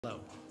Hello.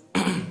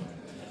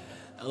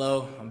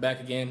 Hello, I'm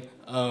back again.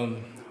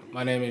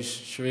 My name is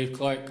Sharif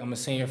Clark. I'm a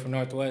senior from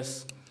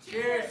Northwest.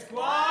 Cheers,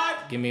 squad!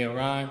 Give me a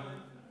rhyme.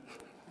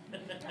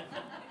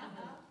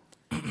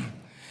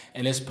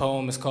 And this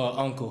poem is called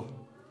Uncle.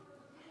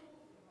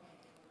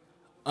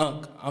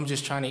 Unc, I'm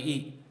just trying to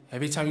eat.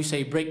 Every time you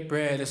say break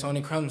bread, there's only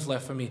crumbs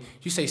left for me.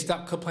 You say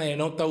stop complaining,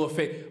 don't throw a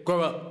fit,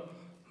 grow up.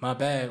 My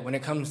bad, when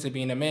it comes to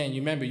being a man,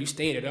 you remember you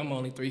stated I'm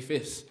only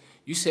 3/5.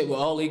 You said we're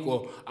all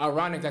equal.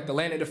 Ironic that the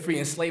land of the free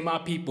enslaved my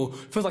people.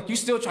 Feels like you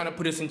still trying to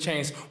put us in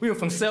chains. We went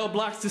from cell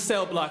blocks to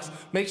cell blocks.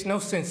 Makes no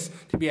sense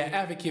to be an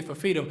advocate for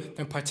freedom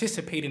than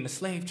participate in the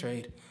slave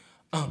trade.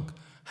 Unc,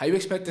 how you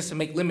expect us to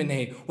make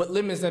lemonade? What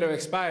lemons that are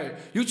expired?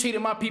 You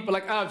treated my people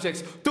like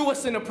objects, threw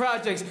us in the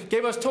projects,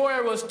 gave us toy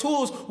arrows,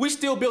 tools, we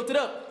still built it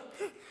up.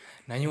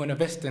 Now you want to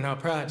invest in our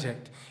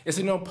project. Is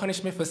there no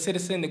punishment for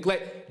citizen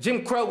neglect?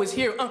 Jim Crow is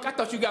here. Unc, I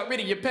thought you got rid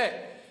of your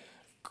pet.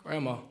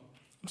 Grandma,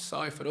 I'm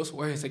sorry for those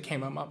words that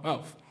came out of my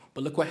mouth,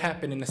 but look what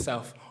happened in the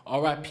South.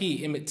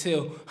 R.I.P. Emmett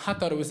Till. I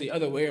thought it was the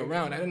other way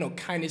around. I didn't know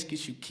kindness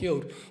gets you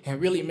killed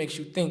and really makes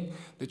you think.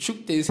 The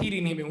truth is, he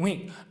didn't even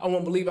wink. I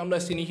won't believe I'm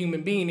less than a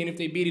human being, and if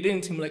they beat it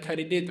into me like how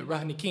they did to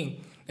Rodney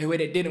King. The way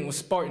they did it was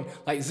Spartan,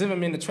 like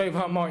Zimmerman to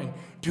Trayvon Martin,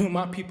 doing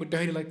my people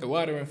dirty like the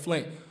water in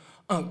Flint.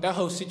 That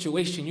whole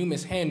situation you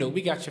mishandled.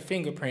 We got your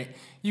fingerprint.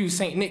 You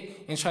St.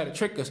 Nick and try to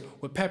trick us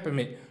with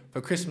peppermint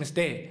for Christmas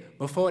Day.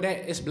 Before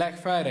that, it's Black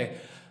Friday.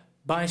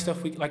 Buying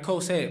stuff like Cole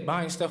said,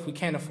 buying stuff we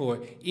can't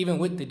afford, even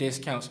with the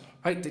discounts.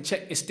 Right, the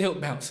check is still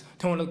bounced.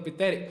 Don't look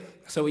pathetic,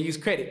 so we use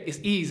credit. It's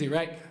easy,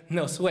 right?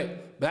 No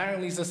sweat. But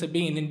that leads us to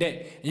being in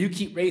debt. And you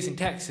keep raising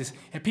taxes,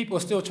 and people are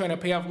still trying to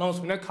pay off loans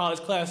from their college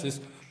classes.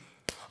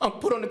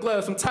 Put on the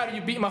gloves. I'm tired of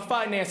you beating my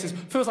finances.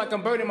 Feels like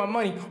I'm burning my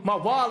money. My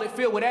wallet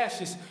filled with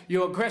ashes.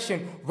 Your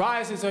aggression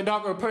rises a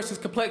darker person's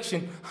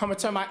complexion. I'm gonna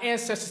turn my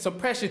ancestors'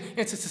 oppression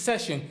into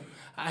secession.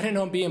 I didn't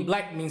know being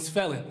black means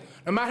felon.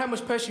 No matter how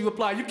much pressure you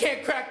apply, you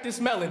can't crack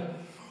this melon.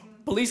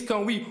 Police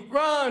come, we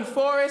run,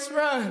 Forrest,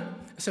 run.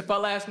 As if our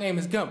last name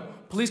is Gump.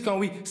 Police come,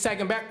 we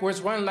sagging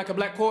backwards, running like a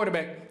black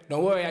quarterback.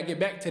 Don't worry, I get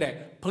back to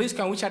that. Police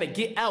come, we try to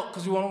get out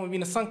because we want to be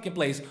in a sunken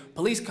place.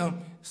 Police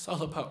come, it's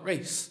all about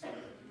race.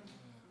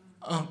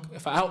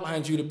 If I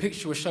outlined you, the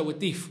picture would show a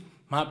thief.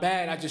 My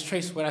bad, I just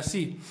traced what I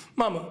see.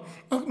 Mama,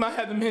 Unc might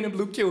have the men in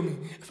blue kill me.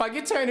 If I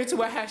get turned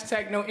into a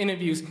hashtag no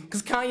interviews,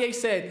 because Kanye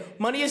said,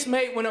 money is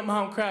made when a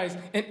mom cries,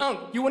 and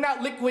Unc, you will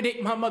not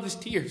liquidate my mother's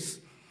tears.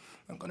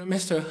 I'm gonna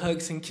miss her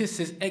hugs and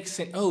kisses, X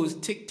and O's,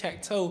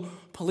 tic-tac-toe.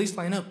 Police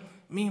line up,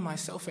 me,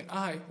 myself, and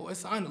I,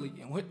 horizontally,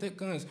 and with their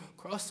guns,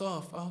 cross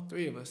off, all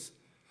three of us.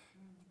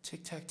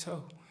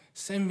 Tic-tac-toe.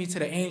 Send me to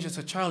the angels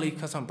of Charlie,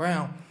 because I'm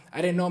brown.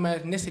 I didn't know my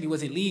ethnicity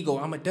was illegal.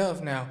 I'm a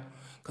dove now.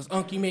 Because,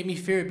 Unc, you made me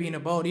fear being a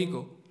bald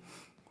eagle.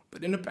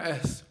 But in the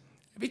past,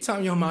 every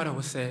time your motto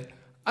was said,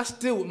 I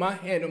stood with my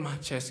hand on my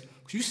chest.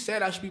 Because you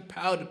said I should be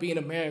proud to be in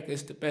America.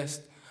 It's the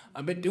best.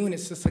 I've been doing it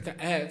since like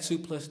I add 2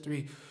 +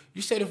 3.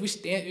 You said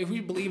if we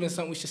believe in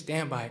something, we should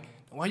stand by it.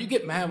 Why you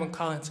get mad when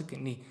Colin took a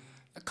knee?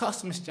 That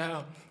cost him his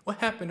job. What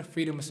happened to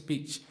freedom of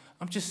speech?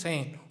 I'm just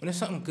saying, when there's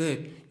something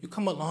good, you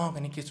come along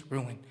and it gets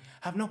ruined.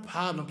 I have no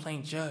problem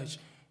playing judge,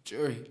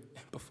 jury,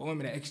 and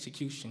performing the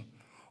execution.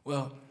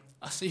 Well,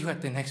 I'll see you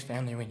at the next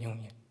family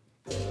reunion.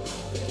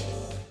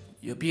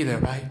 You'll be there,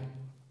 right,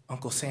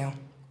 Uncle Sam?